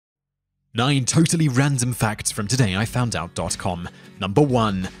9 totally random facts from TodayIFoundOut.com. Number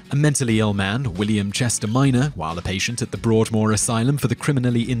 1. A mentally ill man, William Chester Minor, while a patient at the Broadmoor Asylum for the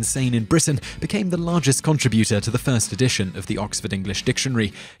criminally insane in Britain, became the largest contributor to the first edition of the Oxford English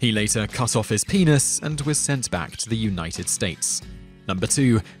Dictionary. He later cut off his penis and was sent back to the United States. Number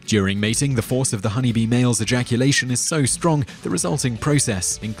 2. During mating, the force of the honeybee male's ejaculation is so strong, the resulting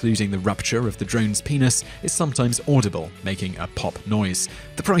process, including the rupture of the drone's penis, is sometimes audible, making a pop noise.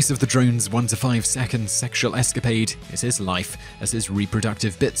 The price of the drone's 1 to 5 second sexual escapade is his life, as his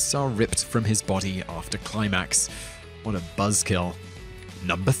reproductive bits are ripped from his body after climax. What a buzzkill.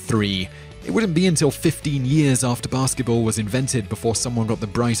 Number 3. It wouldn't be until 15 years after basketball was invented before someone got the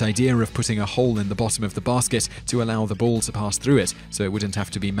bright idea of putting a hole in the bottom of the basket to allow the ball to pass through it, so it wouldn't have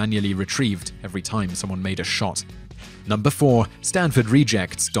to be manually retrieved every time someone made a shot. Number 4.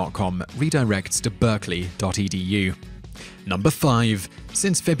 StanfordRejects.com redirects to Berkeley.edu. Number 5.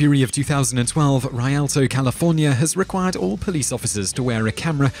 Since February of 2012, Rialto, California has required all police officers to wear a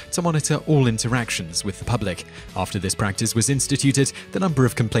camera to monitor all interactions with the public. After this practice was instituted, the number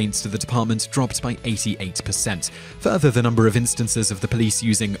of complaints to the department dropped by 88%. Further, the number of instances of the police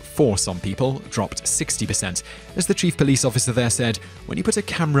using force on people dropped 60%. As the chief police officer there said, "When you put a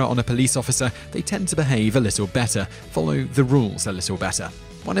camera on a police officer, they tend to behave a little better, follow the rules a little better."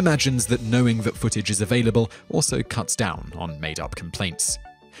 One imagines that knowing that footage is available also cuts down on made-up complaints.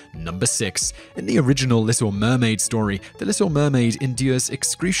 Number 6. In the original Little Mermaid story, the Little Mermaid endures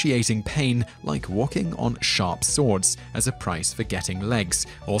excruciating pain like walking on sharp swords as a price for getting legs.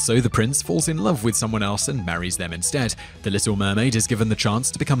 Also, the prince falls in love with someone else and marries them instead. The Little Mermaid is given the chance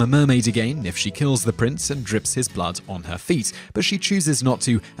to become a mermaid again if she kills the prince and drips his blood on her feet, but she chooses not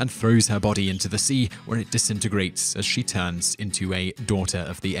to and throws her body into the sea, where it disintegrates as she turns into a daughter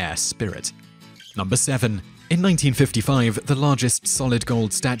of the air spirit. Number 7. In 1955, the largest solid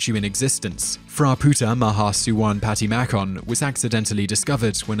gold statue in existence, Phra Phutta Maha Suwan Patimakon, was accidentally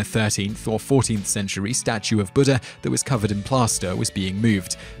discovered when a 13th or 14th century statue of Buddha that was covered in plaster was being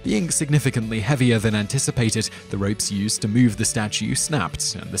moved. Being significantly heavier than anticipated, the ropes used to move the statue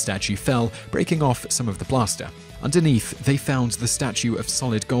snapped, and the statue fell, breaking off some of the plaster. Underneath, they found the statue of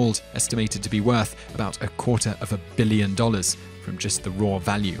solid gold, estimated to be worth about $250 million from just the raw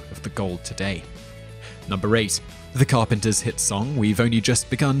value of the gold today. Number 8. The Carpenters' hit song, We've Only Just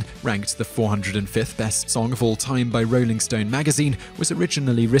Begun, ranked the 405th best song of all time by Rolling Stone magazine, was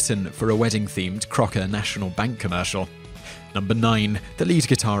originally written for a wedding-themed Crocker National Bank commercial. Number 9. The lead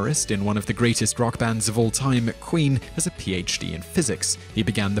guitarist in one of the greatest rock bands of all time, Queen, has a PhD in physics. He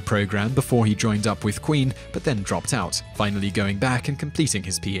began the program before he joined up with Queen, but then dropped out, finally going back and completing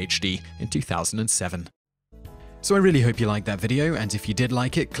his PhD in 2007. So I really hope you liked that video, and if you did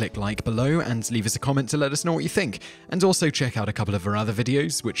like it, click like below and leave us a comment to let us know what you think. And also check out a couple of our other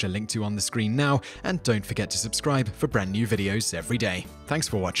videos, which are linked to on the screen now, and don't forget to subscribe for brand new videos every day. Thanks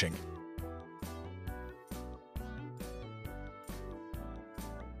for watching.